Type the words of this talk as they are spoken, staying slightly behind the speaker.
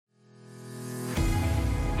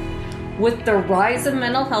With the rise of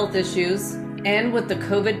mental health issues and with the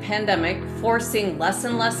COVID pandemic forcing less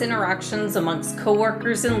and less interactions amongst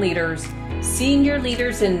coworkers and leaders, senior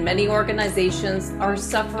leaders in many organizations are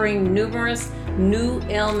suffering numerous new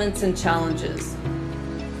ailments and challenges.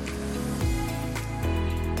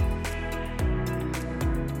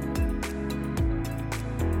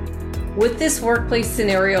 With this workplace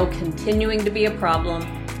scenario continuing to be a problem,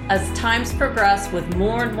 as times progress with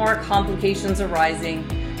more and more complications arising,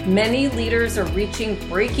 many leaders are reaching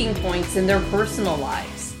breaking points in their personal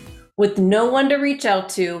lives. With no one to reach out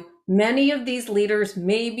to, many of these leaders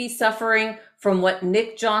may be suffering from what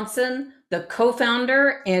Nick Johnson, the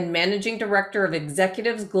co-founder and managing director of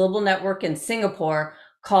Executives Global Network in Singapore,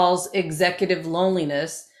 calls executive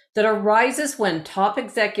loneliness, that arises when top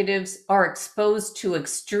executives are exposed to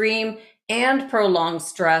extreme and prolonged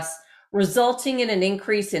stress, resulting in an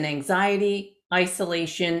increase in anxiety,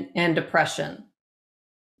 isolation, and depression.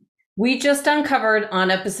 We just uncovered on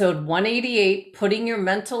episode 188, Putting Your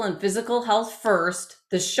Mental and Physical Health First,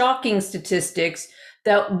 the shocking statistics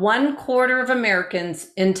that 1/4 of Americans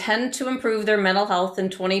intend to improve their mental health in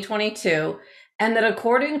 2022, and that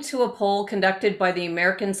according to a poll conducted by the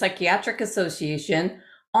American Psychiatric Association,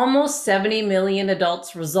 almost 70 million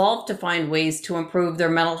adults resolve to find ways to improve their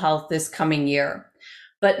mental health this coming year.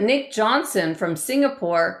 But Nick Johnson from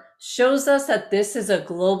Singapore shows us that this is a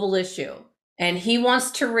global issue, and he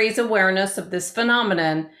wants to raise awareness of this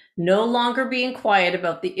phenomenon, no longer being quiet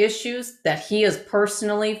about the issues that he has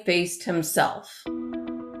personally faced himself.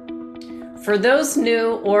 For those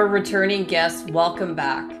new or returning guests, welcome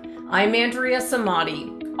back. I'm Andrea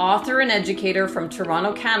Samadi, author and educator from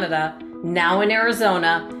Toronto, Canada, now in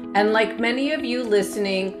Arizona, and like many of you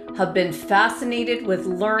listening, have been fascinated with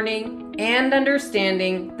learning and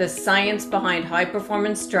understanding the science behind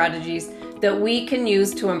high-performance strategies that we can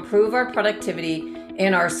use to improve our productivity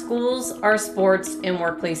in our schools, our sports, and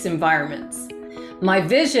workplace environments. My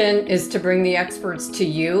vision is to bring the experts to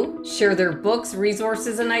you, share their books,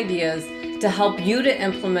 resources, and ideas to help you to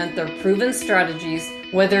implement their proven strategies,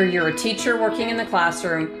 whether you're a teacher working in the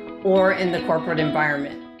classroom or in the corporate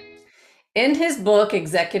environment. In his book,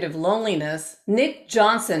 Executive Loneliness, Nick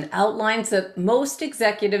Johnson outlines that most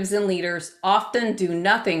executives and leaders often do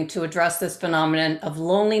nothing to address this phenomenon of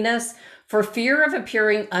loneliness for fear of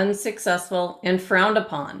appearing unsuccessful and frowned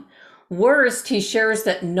upon. Worst, he shares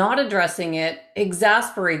that not addressing it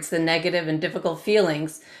exasperates the negative and difficult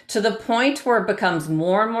feelings to the point where it becomes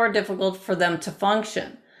more and more difficult for them to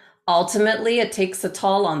function. Ultimately, it takes a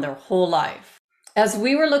toll on their whole life. As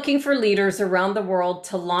we were looking for leaders around the world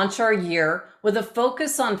to launch our year with a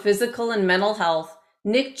focus on physical and mental health,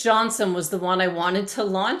 Nick Johnson was the one I wanted to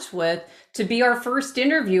launch with to be our first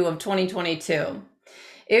interview of 2022.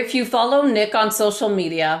 If you follow Nick on social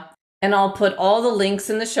media, and I'll put all the links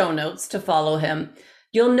in the show notes to follow him,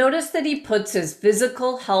 you'll notice that he puts his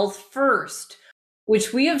physical health first,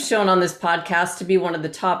 which we have shown on this podcast to be one of the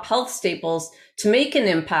top health staples to make an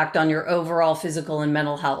impact on your overall physical and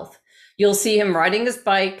mental health. You'll see him riding his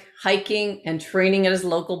bike, hiking, and training at his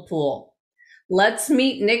local pool. Let's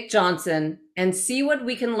meet Nick Johnson and see what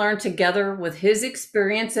we can learn together with his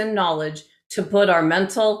experience and knowledge to put our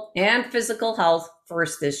mental and physical health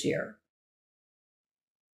first this year.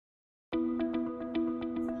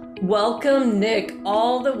 Welcome, Nick,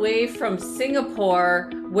 all the way from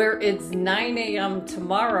Singapore, where it's 9 a.m.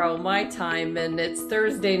 tomorrow, my time, and it's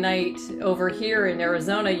Thursday night over here in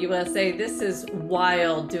Arizona, USA. This is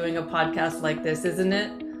wild doing a podcast like this, isn't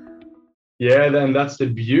it? Yeah, and that's the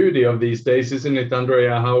beauty of these days, isn't it,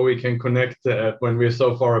 Andrea, how we can connect when we're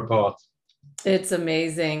so far apart. It's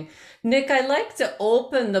amazing. Nick, I like to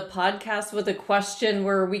open the podcast with a question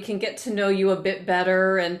where we can get to know you a bit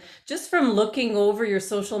better. And just from looking over your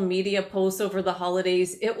social media posts over the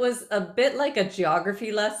holidays, it was a bit like a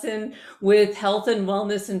geography lesson with health and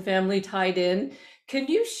wellness and family tied in. Can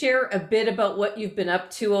you share a bit about what you've been up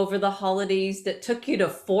to over the holidays that took you to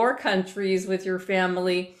 4 countries with your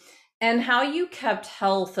family and how you kept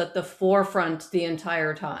health at the forefront the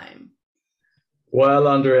entire time? Well,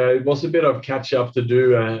 Andrea, it was a bit of catch up to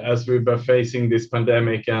do as we've been facing this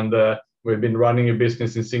pandemic, and we've been running a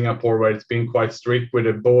business in Singapore where it's been quite strict with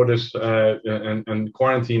the borders and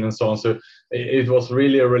quarantine and so on. So it was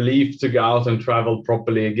really a relief to go out and travel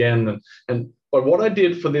properly again. But what I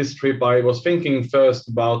did for this trip, I was thinking first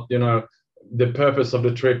about, the purpose of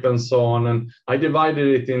the trip and so on. And I divided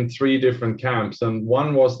it in 3 different camps. And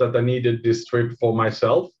one was that I needed this trip for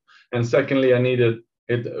myself. And secondly, I needed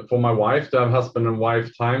for my wife to have husband and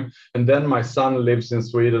wife time. And then my son lives in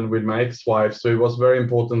Sweden with my ex-wife, so it was very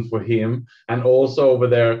important for him. And also over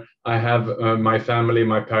there, I have my family,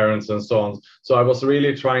 my parents, and so on. So I was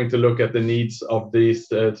really trying to look at the needs of these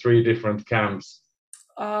three different camps.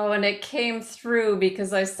 Oh, and it came through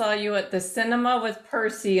because I saw you at the cinema with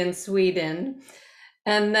Percy in Sweden.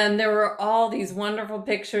 And then there were all these wonderful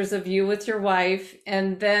pictures of you with your wife.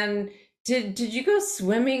 And then did you go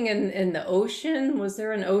swimming in the ocean? Was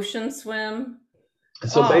there an ocean swim?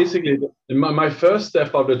 So basically, my first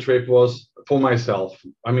step of the trip was for myself.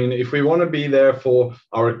 I mean, if we want to be there for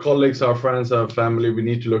our colleagues, our friends, our family, we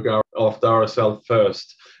need to look after ourselves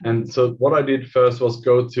first. And so what I did first was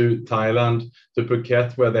go to Thailand, to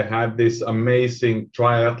Phuket, where they have this amazing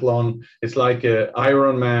triathlon. It's like a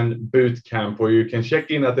Ironman boot camp where you can check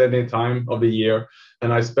in at any time of the year.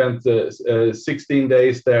 And I spent 16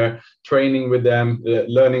 days there training with them,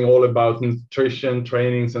 learning all about nutrition,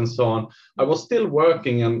 trainings, and so on. I was still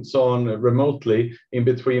working and so on remotely in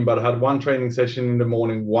between, but I had one training session in the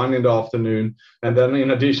morning, one in the afternoon. And then in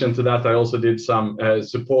addition to that, I also did some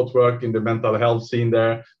support work in the mental health scene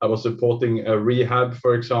there. I was supporting a rehab,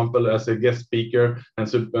 for example, as a guest speaker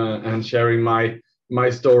and sharing my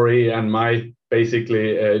story and my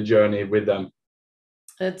basically journey with them.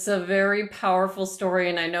 It's a very powerful story,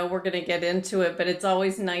 and I know we're going to get into it, but it's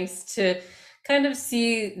always nice to kind of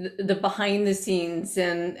see the behind the scenes.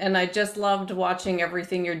 And I just loved watching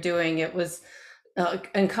everything you're doing. It was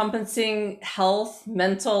encompassing health,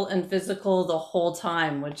 mental and physical the whole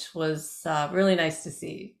time, which was really nice to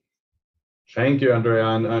see. Thank you, Andrea.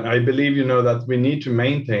 And I believe, that we need to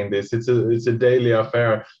maintain this. It's a daily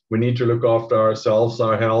affair. We need to look after ourselves,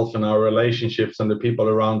 our health, and our relationships and the people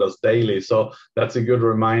around us daily. So that's a good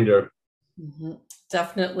reminder. Mm-hmm.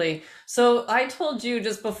 Definitely. So I told you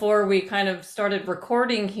just before we kind of started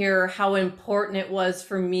recording here how important it was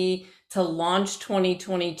for me to launch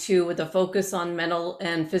 2022 with a focus on mental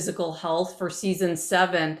and physical health for season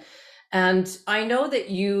 7. And I know that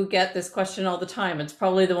you get this question all the time. It's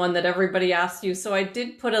probably the one that everybody asks you. So I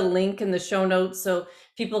did put a link in the show notes so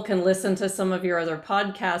people can listen to some of your other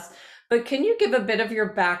podcasts. But can you give a bit of your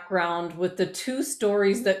background with the 2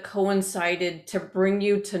 stories that coincided to bring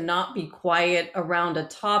you to not be quiet around a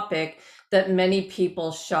topic that many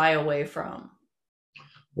people shy away from?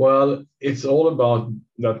 Well, it's all about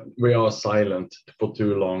that we are silent for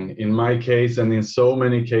too long. In my case, and in so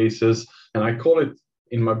many cases, and I call it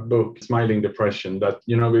in my book, Smiling Depression, that,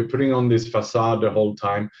 we're putting on this facade the whole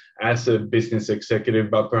time as a business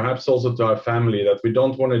executive, but perhaps also to our family, that we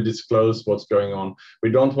don't want to disclose what's going on. We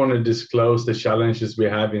don't want to disclose the challenges we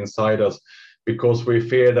have inside us because we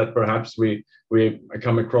fear that perhaps we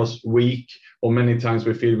come across weak, or many times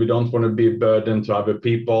we feel we don't want to be a burden to other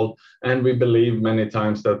people. And we believe many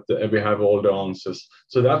times that we have all the answers.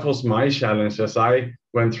 So that was my challenge as I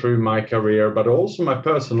went through my career, but also my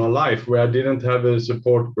personal life, where I didn't have a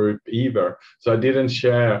support group either. So I didn't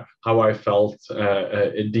share how I felt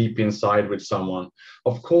deep inside with someone.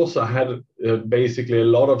 Of course, I had basically a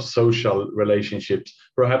lot of social relationships,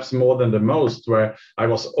 perhaps more than the most, where I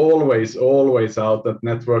was always out at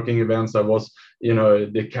networking events. I was,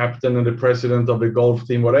 the captain and the president of the golf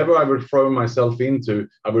team, whatever I would throw myself into,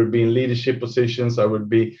 I would be in leadership positions. I would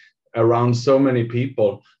be around so many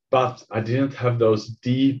people. But I didn't have those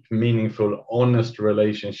deep, meaningful, honest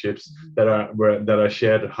relationships that I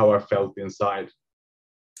shared how I felt inside.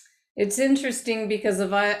 It's interesting because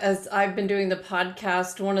as I've been doing the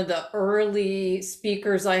podcast, one of the early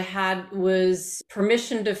speakers I had was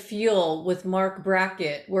Permission to Feel with Mark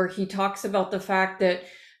Brackett, where he talks about the fact that,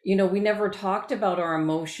 we never talked about our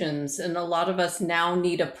emotions. And a lot of us now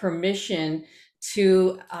need a permission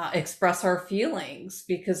to express our feelings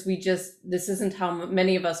because this isn't how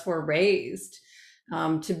many of us were raised,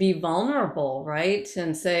 to be vulnerable, right?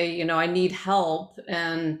 And say, I need help.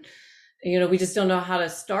 And, we just don't know how to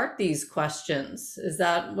start these questions. Is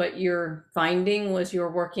that what you're finding was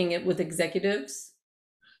you're working with executives?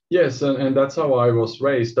 Yes, and that's how I was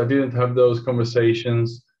raised. I didn't have those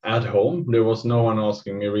conversations at home. There was no one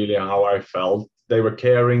asking me really how I felt. They were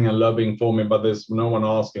caring and loving for me, but there's no one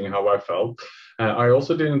asking how I felt. I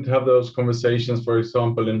also didn't have those conversations, for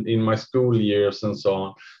example, in my school years and so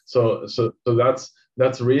on. So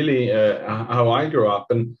that's really how I grew up,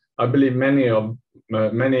 and I believe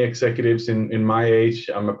many executives in my age.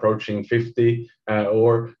 I'm approaching 50,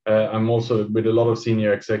 or I'm also with a lot of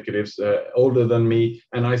senior executives older than me,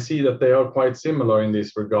 and I see that they are quite similar in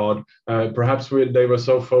this regard. Perhaps they were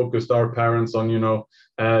so focused, our parents, on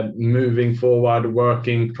moving forward,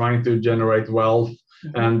 working, trying to generate wealth.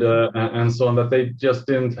 Mm-hmm. And so on, that they just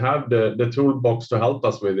didn't have the toolbox to help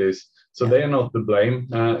us with this. So they are not to blame,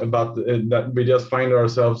 but that we just find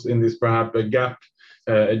ourselves in this perhaps a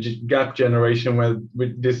gap generation where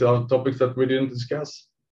these are topics that we didn't discuss.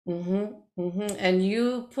 And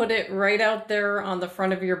you put it right out there on the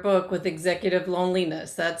front of your book with executive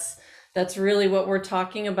loneliness. That's really what we're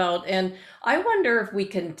talking about. And I wonder if we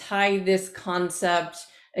can tie this concept,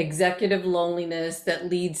 executive loneliness that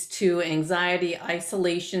leads to anxiety,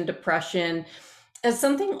 isolation, depression, as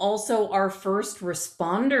something also our first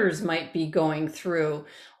responders might be going through,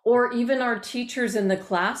 or even our teachers in the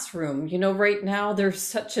classroom. You know, right now there's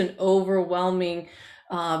such an overwhelming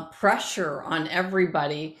pressure on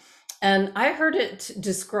everybody. And I heard it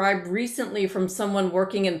described recently from someone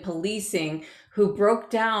working in policing who broke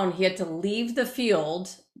down. He had to leave the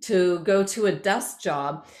field to go to a desk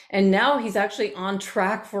job. And now he's actually on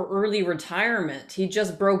track for early retirement. He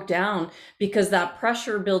just broke down because that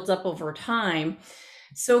pressure builds up over time.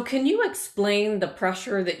 So can you explain the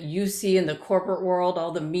pressure that you see in the corporate world,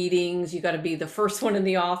 all the meetings, you got to be the first one in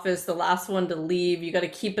the office, the last one to leave, you got to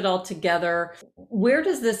keep it all together. Where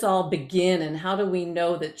does this all begin, and how do we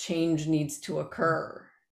know that change needs to occur?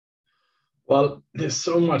 Well, there's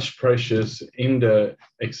so much pressures in the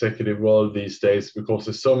executive world these days because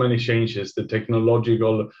there's so many changes, the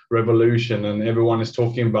technological revolution, and everyone is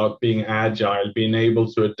talking about being agile, being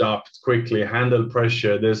able to adapt quickly, handle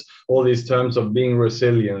pressure. There's all these terms of being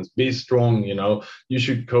resilient, be strong, you know, you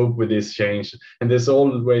should cope with this change. And there's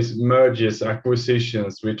always mergers,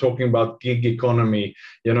 acquisitions. We're talking about gig economy.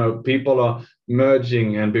 You know, people are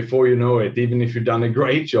merging, and before you know it, even if you've done a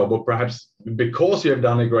great job, or perhaps because you have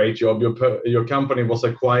done a great job, your company was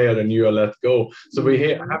acquired and you are let go. So we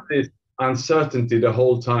have this uncertainty the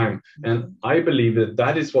whole time, and I believe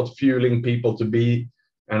that is what's fueling people to be,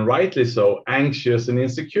 and rightly so, anxious and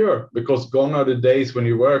insecure, because gone are the days when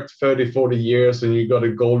you worked 30-40 years and you got a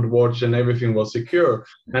gold watch and everything was secure.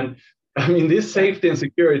 And I mean, this safety and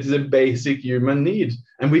security is a basic human need,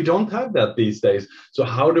 and we don't have that these days. So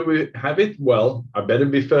how do we have it? Well, I better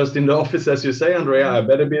be first in the office, as you say, Andrea. I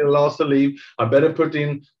better be the last to leave. I better put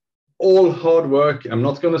in all hard work. I'm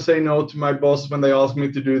not going to say no to my boss when they ask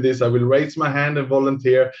me to do this. I will raise my hand and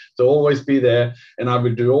volunteer to always be there. And I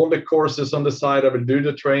will do all the courses on the side. I will do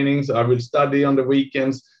the trainings. I will study on the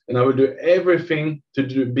weekends. And I will do everything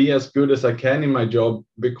to be as good as I can in my job,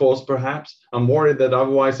 because perhaps I'm worried that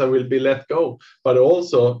otherwise I will be let go. But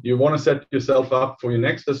also, you want to set yourself up for your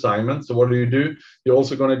next assignment. So what do? You're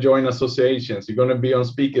also going to join associations. You're going to be on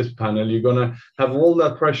speakers panel. You're going to have all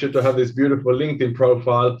that pressure to have this beautiful LinkedIn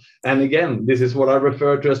profile. And again, this is what I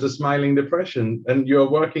refer to as the smiling depression. And you're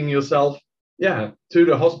working yourself to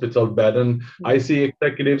the hospital bed. And I see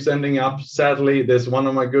executives ending up, sadly, there's one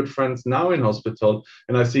of my good friends now in hospital,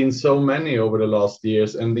 and I've seen so many over the last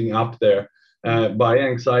years ending up there by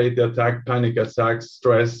anxiety attack, panic attacks,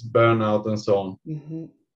 stress, burnout, and so on.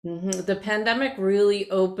 The pandemic really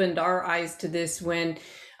opened our eyes to this when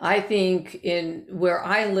I think in where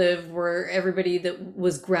I live, where everybody that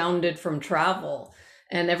was grounded from travel,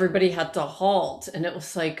 and everybody had to halt. And it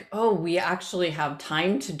was like, oh, we actually have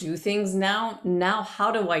time to do things now. Now,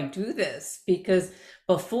 how do I do this? Because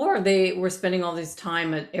before they were spending all this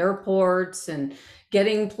time at airports and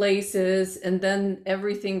getting places, and then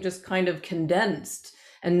everything just kind of condensed.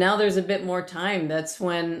 And now there's a bit more time. That's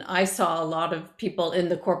when I saw a lot of people in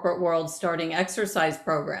the corporate world starting exercise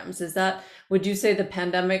programs. Would you say the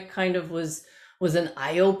pandemic kind of was an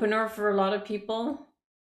eye opener for a lot of people?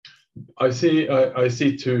 I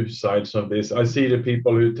see two sides of this. I see the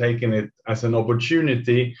people who've taken it as an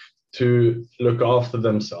opportunity to look after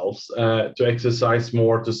themselves, to exercise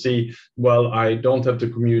more, to see, well, I don't have to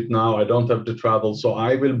commute now, I don't have to travel, so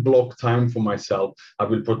I will block time for myself. I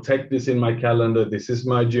will protect this in my calendar. This is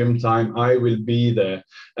my gym time. I will be there.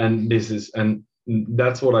 And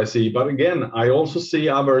that's what I see. But again, I also see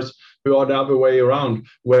others who are the other way around,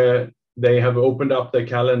 where they have opened up their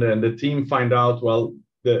calendar and the team find out, well,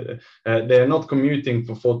 they're not commuting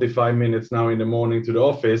for 45 minutes now in the morning to the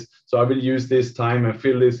office, so I will use this time and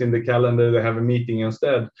fill this in the calendar. They have a meeting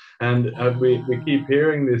instead. And we keep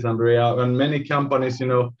hearing this, Andrea, and many companies,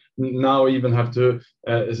 now even have to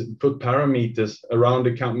put parameters around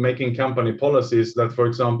making company policies that, for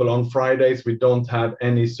example, on Fridays we don't have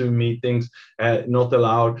any Zoom meetings, not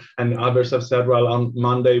allowed. And others have said, well, on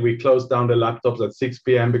Monday we close down the laptops at 6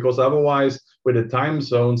 p.m. because otherwise, with the time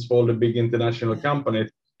zones for all the big international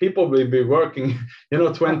companies, people will be working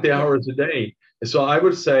 20 hours a day. So I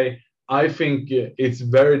would say, I think it's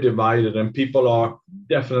very divided, and people are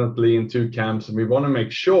definitely in two camps. And we want to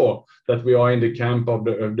make sure that we are in the camp of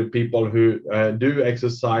the people who do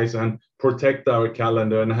exercise and protect our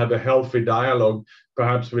calendar and have a healthy dialogue,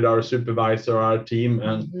 perhaps with our supervisor, our team,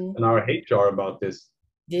 and our HR about this.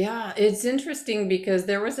 Yeah, it's interesting because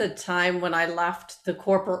there was a time when I left the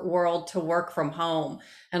corporate world to work from home,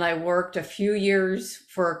 and I worked a few years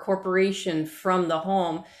for a corporation from the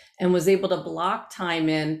home and was able to block time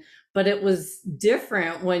in. But it was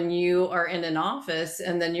different when you are in an office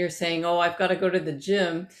and then you're saying, "Oh, I've got to go to the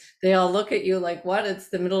gym." They all look at you like, "What? It's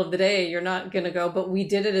the middle of the day. You're not going to go." But we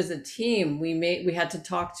did it as a team. We had to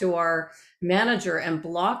talk to our manager and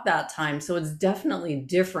block that time. So it's definitely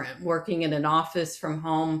different working in an office from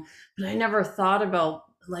home. But I never thought about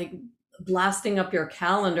like blasting up your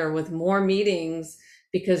calendar with more meetings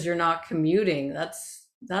because you're not commuting.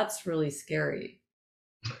 That's really scary.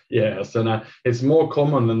 Yes, and it's more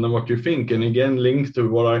common than what you think. And again, linked to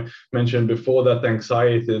what I mentioned before, that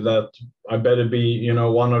anxiety that I better be,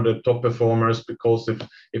 one of the top performers, because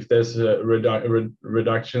if there's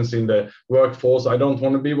reductions in the workforce, I don't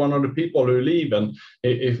want to be one of the people who leave, and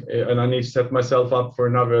I need to set myself up for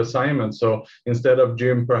another assignment. So instead of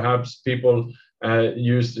gym, perhaps people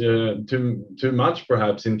use too much,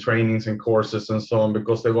 perhaps in trainings and courses and so on,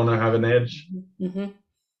 because they want to have an edge. Mm-hmm.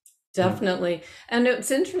 Definitely. And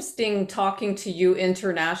it's interesting talking to you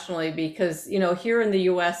internationally because, here in the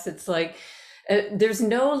US, it's like there's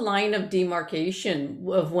no line of demarcation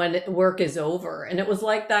of when work is over. And it was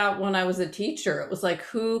like that when I was a teacher. It was like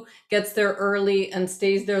who gets there early and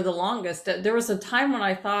stays there the longest. There was a time when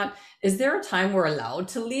I thought, is there a time we're allowed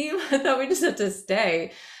to leave? I thought we just had to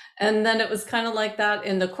stay. And then it was kind of like that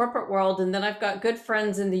in the corporate world. And then I've got good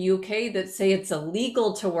friends in the UK that say it's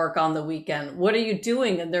illegal to work on the weekend. What are you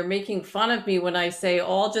doing? And they're making fun of me when I say,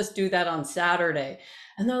 oh, I'll just do that on Saturday.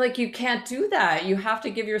 And they're like, you can't do that. You have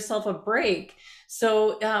to give yourself a break.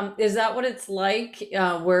 So is that what it's like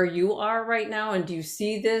where you are right now? And do you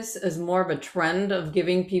see this as more of a trend of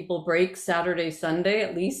giving people breaks Saturday, Sunday,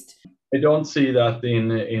 at least? I don't see that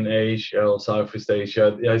in Asia or Southeast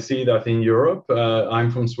Asia. I see that in Europe.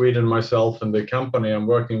 I'm from Sweden myself, and the company I'm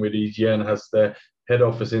working with, EGN, has the head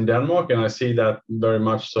office in Denmark, and I see that very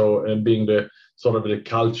much so being the sort of the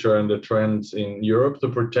culture and the trends in Europe to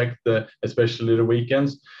protect especially the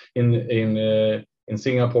weekends. In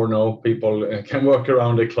Singapore, no, people can work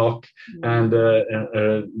around the clock, and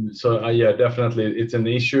yeah, definitely it's an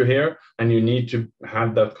issue here, and you need to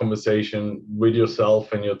have that conversation with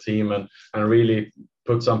yourself and your team, and really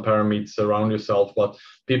put some parameters around yourself. But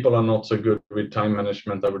people are not so good with time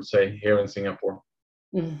management, I would say, here in Singapore.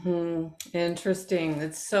 Mm-hmm. Interesting.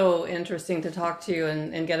 It's so interesting to talk to you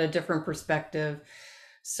and get a different perspective.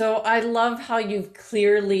 So I love how you've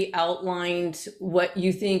clearly outlined what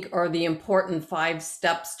you think are the important 5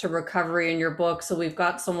 steps to recovery in your book. So we've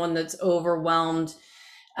got someone that's overwhelmed,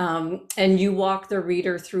 and you walk the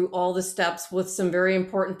reader through all the steps with some very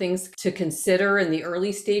important things to consider in the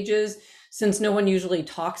early stages, since no one usually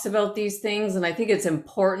talks about these things. And I think it's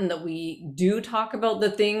important that we do talk about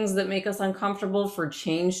the things that make us uncomfortable for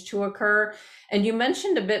change to occur. And you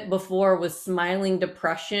mentioned a bit before with smiling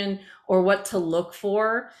depression or what to look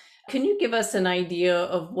for. Can you give us an idea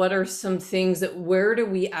of what are some things where do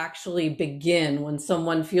we actually begin when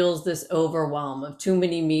someone feels this overwhelm of too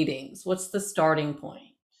many meetings? What's the starting point?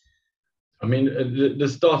 I mean, the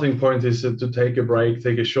starting point is to take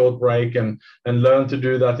a short break, and learn to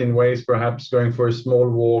do that in ways, perhaps going for a small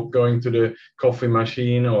walk, going to the coffee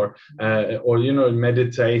machine, or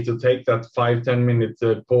meditate, to take that 5-10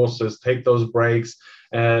 minute pauses, take those breaks.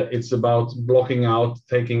 It's about blocking out,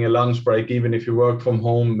 taking a lunch break, even if you work from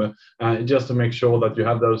home, just to make sure that you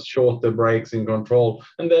have those shorter breaks in control,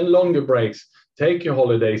 and then longer breaks. Take your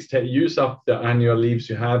holidays, use up the annual leaves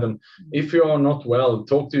you have. And if you are not well,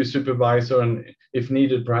 talk to your supervisor, and if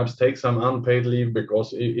needed, perhaps take some unpaid leave,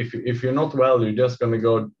 because if you're not well, you're just going to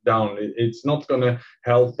go down. It's not going to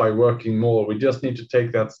help by working more. We just need to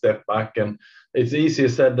take that step back. And it's easier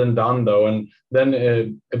said than done, though. And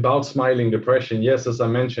then about smiling depression, yes, as I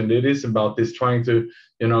mentioned, it is about this trying to,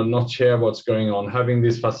 not share what's going on, having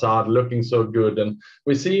this facade looking so good. And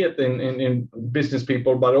we see it in business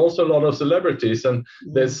people, but also a lot of celebrities. And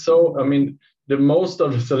the most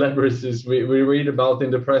of the celebrities we read about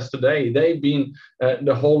in the press today, they've been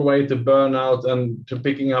the whole way to burnout and to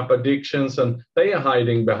picking up addictions, and they are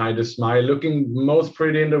hiding behind a smile, looking most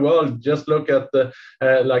pretty in the world. Just look at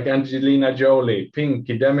like Angelina Jolie, Pink,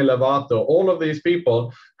 Demi Lovato. All of these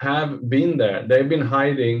people have been there. They've been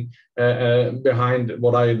hiding behind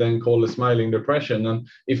what I then call a smiling depression. And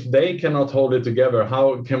if they cannot hold it together,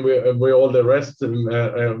 how can we all the rest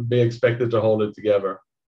be expected to hold it together?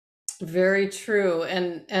 Very true.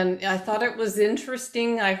 And I thought it was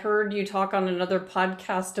interesting. I heard you talk on another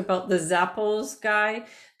podcast about the Zappos guy,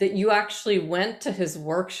 that you actually went to his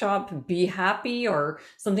workshop, Be Happy, or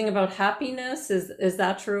something about happiness. Is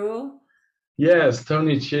that true? Yes,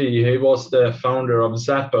 Tony Chi, he was the founder of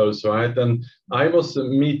Zappos, right? And I was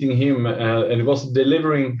meeting him, and it was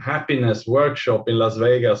delivering happiness workshop in Las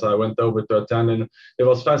Vegas. I went over to attend, and it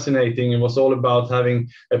was fascinating. It was all about having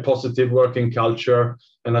a positive working culture.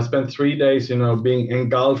 And I spent 3 days, being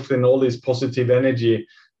engulfed in all this positive energy.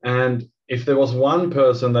 And if there was one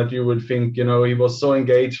person that you would think, he was so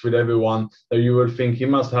engaged with everyone that you would think he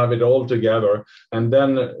must have it all together. And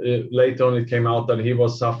then later on, it came out that he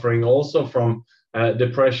was suffering also from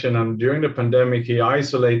depression. And during the pandemic, he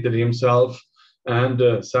isolated himself.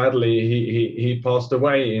 And sadly, he passed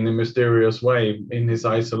away in a mysterious way in his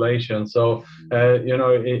isolation. So,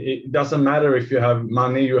 it doesn't matter if you have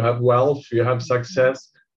money, you have wealth, you have success.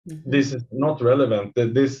 Mhm. This is not relevant.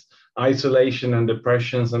 This isolation and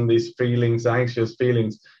depressions and these feelings, anxious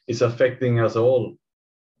feelings, is affecting us all.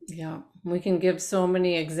 Yeah, we can give so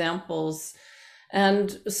many examples.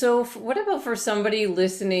 And so, what about for somebody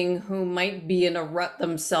listening who might be in a rut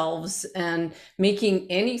themselves and making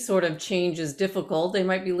any sort of change is difficult? They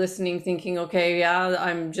might be listening thinking, okay, yeah,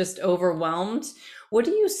 I'm just overwhelmed. What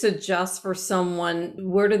do you suggest for someone?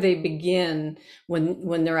 Where do they begin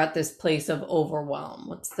when they're at this place of overwhelm?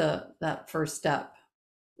 What's that first step?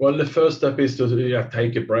 Well, the first step is to, yeah,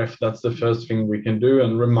 take a breath. That's the first thing we can do,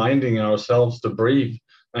 and reminding ourselves to breathe.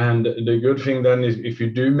 And the good thing then is if you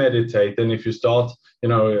do meditate, and if you start,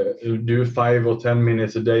 do 5 or 10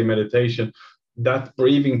 minutes a day meditation, that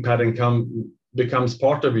breathing pattern becomes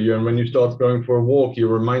part of you. And when you start going for a walk, you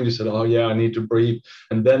remind yourself, oh yeah, I need to breathe.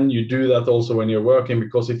 And then you do that also when you're working,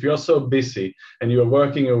 because if you're so busy and you're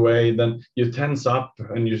working away, then you tense up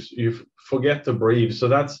and you forget to breathe. So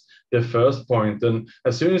that's the first point. And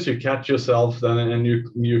as soon as you catch yourself then, and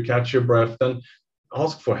you catch your breath, then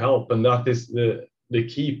ask for help. And that is the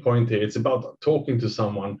key point here. It's about talking to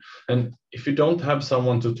someone. And if you don't have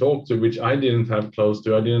someone to talk to, which I didn't have close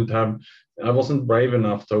to, I wasn't brave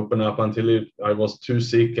enough to open up until I was too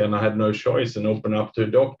sick and I had no choice and open up to a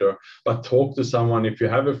doctor. But talk to someone. If you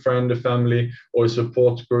have a friend, a family, or a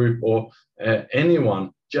support group, or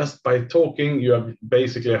anyone, just by talking, you have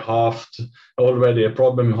basically halved already, a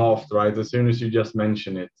problem halved, right? As soon as you just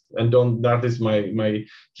mention it. And that is my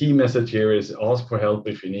key message here, is ask for help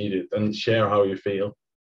if you need it and share how you feel.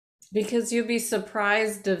 Because you'd be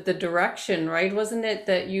surprised of the direction, right? Wasn't it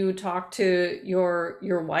that you talked to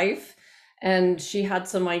your wife and she had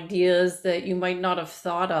some ideas that you might not have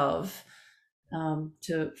thought of,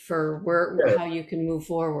 to for where Yeah. how you can move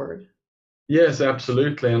forward? Yes,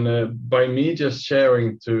 absolutely. And by me just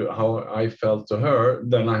sharing to how I felt to her,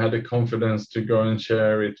 then I had the confidence to go and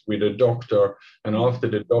share it with a doctor. And after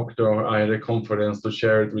the doctor, I had the confidence to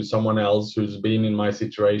share it with someone else who's been in my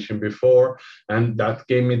situation before. And that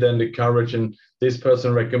gave me then the courage. And this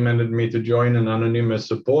person recommended me to join an anonymous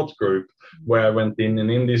support group, where I went in. And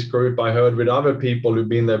in this group, I heard with other people who've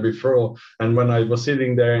been there before. And when I was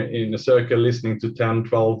sitting there in a circle listening to 10,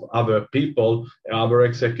 12 other people, other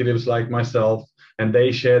executives like myself, and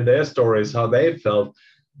they shared their stories, how they felt,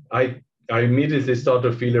 I I immediately start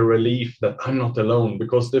to feel a relief that I'm not alone.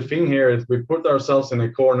 Because the thing here is we put ourselves in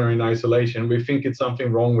a corner in isolation. We think it's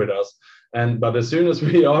something wrong with us. But as soon as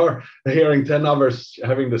we are hearing 10 others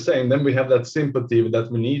having the same, then we have that sympathy that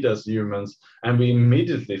we need as humans, and we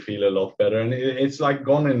immediately feel a lot better. And it's like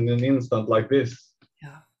gone in an instant like this.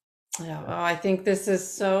 Yeah. Yeah. Oh, I think this is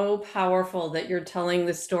so powerful that you're telling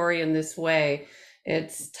the story in this way.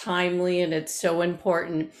 It's timely and it's so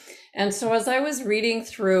important. And so, as I was reading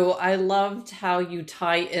through, I loved how you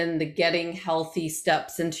tie in the getting healthy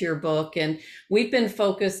steps into your book. And we've been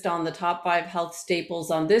focused on the top 5 health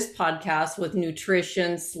staples on this podcast with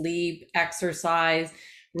nutrition, sleep, exercise,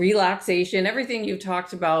 relaxation, everything you've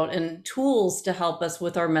talked about, and tools to help us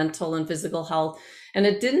with our mental and physical health. And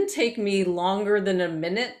it didn't take me longer than a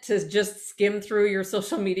minute to just skim through your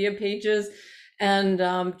social media pages and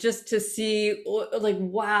just to see, like,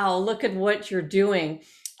 wow, look at what you're doing.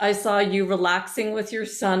 I saw you relaxing with your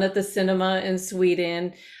son at the cinema in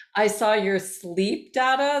Sweden. I saw your sleep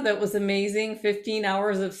data that was amazing, 15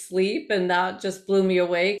 hours of sleep, and that just blew me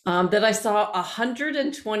away. That I saw a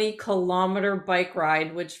 120-kilometer bike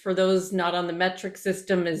ride, which for those not on the metric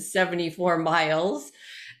system is 74 miles.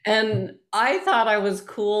 And I thought I was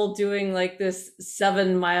cool doing like this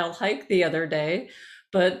 7-mile hike the other day,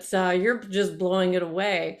 but you're just blowing it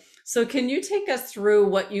away. So, can you take us through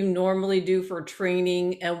what you normally do for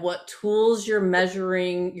training and what tools you're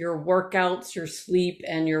measuring your workouts, your sleep,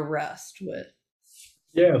 and your rest with?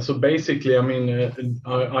 Yeah, so basically, I mean,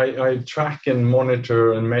 I track and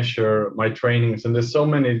monitor and measure my trainings, and there's so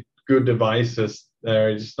many good devices there.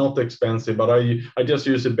 It's not expensive, but I just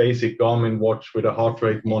use a basic Garmin watch with a heart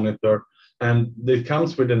rate monitor, and it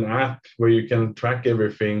comes with an app where you can track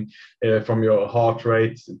everything from your heart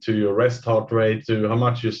rate to your rest heart rate to how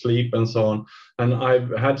much you sleep and so on. And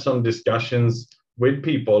I've had some discussions with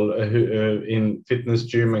people in fitness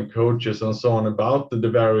gym and coaches and so on about the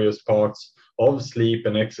various parts of sleep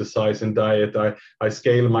and exercise and diet. I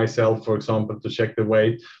scale myself, for example, to check the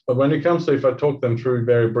weight. But when it comes to, if I talk them through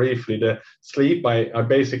very briefly, the sleep, I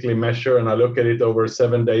basically measure and I look at it over a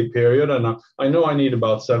 7-day period. And I know I need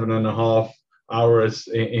about 7.5 hours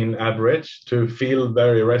in average to feel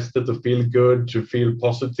very rested, to feel good, to feel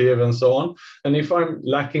positive, and so on. And if I'm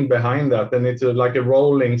lacking behind that, then it's like a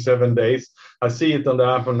rolling 7 days. I see it on the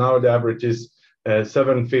app, and now the average is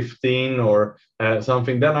 7:15 or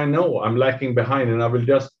something, then I know I'm lacking behind, and I will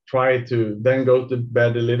just try to then go to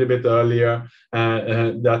bed a little bit earlier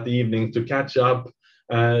that evening to catch up.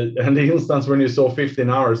 And the instance when you saw 15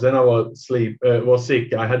 hours, then I was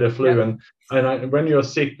sick. I had a flu, Yep. when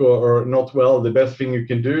you're sick or not well, the best thing you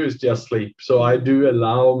can do is just sleep. So I do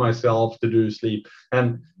allow myself to do sleep,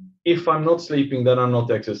 and if I'm not sleeping, then I'm not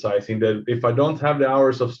exercising. That if I don't have the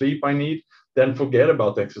hours of sleep I need, then forget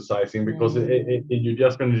about exercising because you're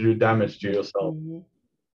just going to do damage to yourself. Mhm.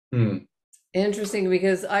 Hmm. Interesting,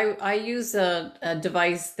 because I use a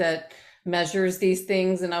device that measures these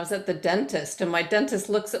things, and I was at the dentist, and my dentist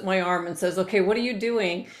looks at my arm and says, "Okay, what are you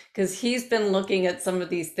doing?" Because he's been looking at some of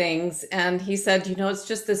these things, and he said, it's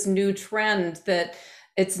just this new trend that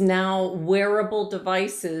it's now wearable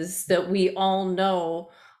devices that we all know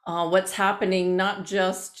what's happening, not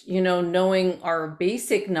just, knowing our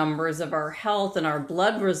basic numbers of our health and our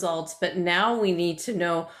blood results, but now we need to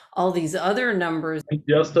know all these other numbers.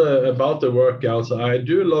 Just about the workouts, I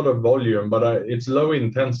do a lot of volume, but it's low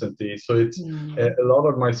intensity. So it's Mm. a lot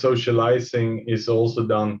of my socializing is also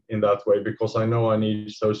done in that way because I know I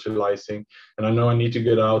need socializing and I know I need to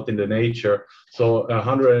get out in the nature. So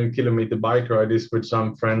 100-kilometer bike ride is with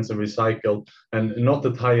some friends and we cycle, and not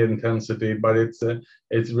at high intensity, but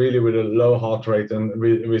it's really with a low heart rate, and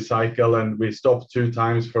we cycle and we stop 2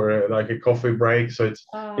 times for like a coffee break. So it's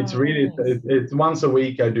Oh, really nice. it's once a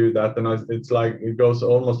week I do that, and it's like it goes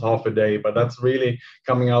almost half a day. But that's really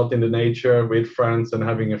coming out in the nature with friends and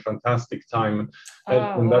having a fantastic time, Oh,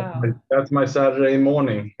 and wow. that's my Saturday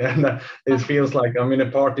morning, and it feels like I'm in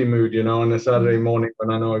a party mood, on a Saturday Mhm. morning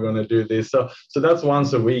when I know I'm going to do this. So that's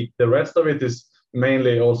once a week. The rest of it is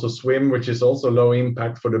mainly also swim, which is also low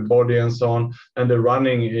impact for the body and so on. And the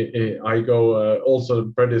running, I go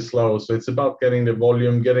also pretty slow. So it's about getting the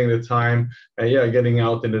volume, getting the time, getting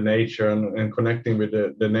out in the nature and connecting with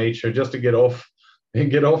the nature just to get off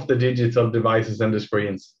get off the digital devices and the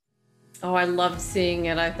screens. Oh, I loved seeing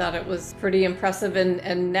it. I thought it was pretty impressive.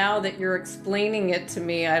 And now that you're explaining it to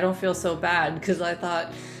me, I don't feel so bad, because I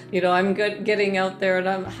thought, I'm good getting out there,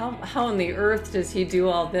 and how on the earth does he do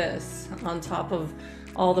all this on top of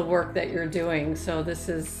all the work that you're doing? So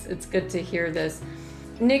it's good to hear this.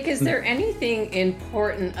 Nick, is there anything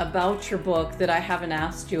important about your book that I haven't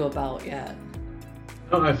asked you about yet?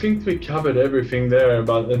 No, I think we covered everything there,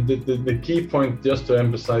 but the key point, just to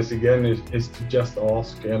emphasize again, is to just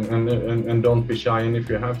ask and don't be shy. And if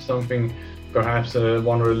you have something, perhaps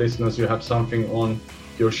one of the listeners, you have something on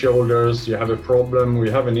your shoulders, you have a problem,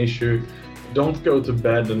 you have an issue, don't go to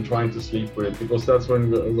bed and trying to sleep with it, because that's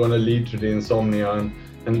when we're going to lead to the insomnia.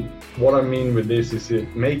 And what I mean with this is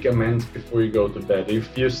make amends before you go to bed.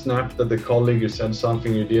 If you snapped at a colleague, you said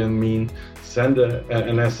something you didn't mean, send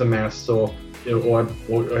an SMS or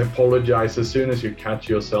apologize as soon as you catch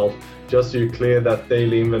yourself, just so you clear that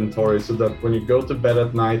daily inventory, so that when you go to bed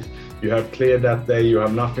at night, you have cleared that day, you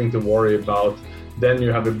have nothing to worry about. Then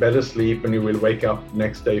you have a better sleep and you will wake up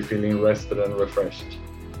next day feeling rested and refreshed.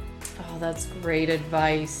 Oh, that's great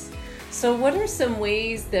advice. So, what are some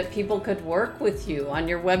ways that people could work with you? On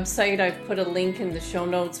your website, I've put a link in the show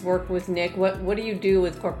notes. Work with Nick. What do you do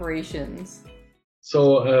with corporations?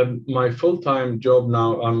 So my full-time job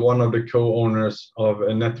now, I'm one of the co-owners of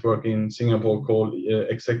a network in Singapore called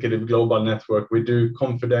Executive Global Network. We do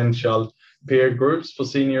confidential peer groups for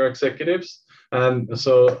senior executives, and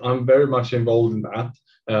so I'm very much involved in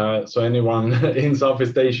that. So anyone in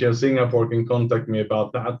Southeast Asia or Singapore can contact me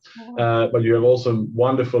about that. But you have also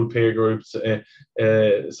wonderful peer groups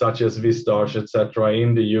such as Vistage, etc.,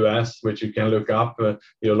 in the US, which you can look up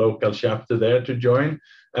your local chapter there to join.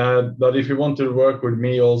 But if you want to work with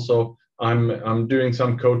me also, I'm doing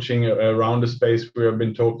some coaching around the space we have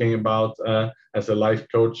been talking about as a life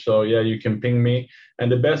coach. So yeah, you can ping me. And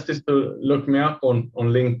the best is to look me up on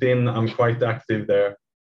LinkedIn. I'm quite active there.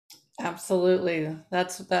 Absolutely. I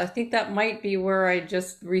think that might be where I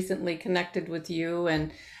just recently connected with you,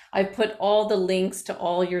 and I put all the links to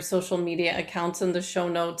all your social media accounts in the show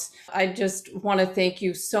notes. I just want to thank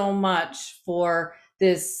you so much for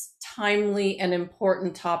this timely and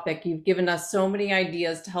important topic. You've given us so many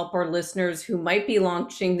ideas to help our listeners who might be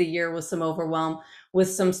launching the year with some overwhelm, with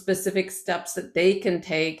some specific steps that they can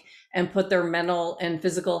take and put their mental and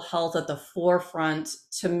physical health at the forefront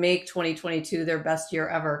to make 2022 their best year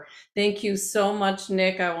ever. Thank you so much,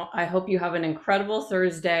 Nick. I hope you have an incredible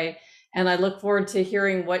Thursday, and I look forward to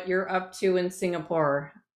hearing what you're up to in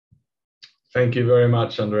Singapore. Thank you very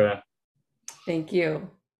much, Andrea. Thank you.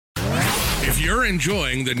 If you're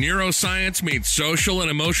enjoying the Neuroscience Meets Social and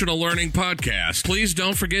Emotional Learning podcast, please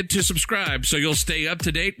don't forget to subscribe so you'll stay up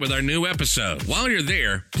to date with our new episode. While you're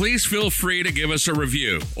there, please feel free to give us a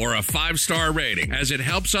review or a 5-star rating, as it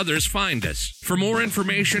helps others find us. For more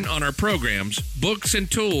information on our programs, books, and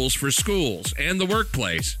tools for schools and the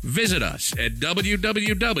workplace, visit us at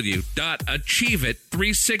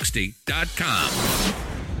www.achieveit360.com.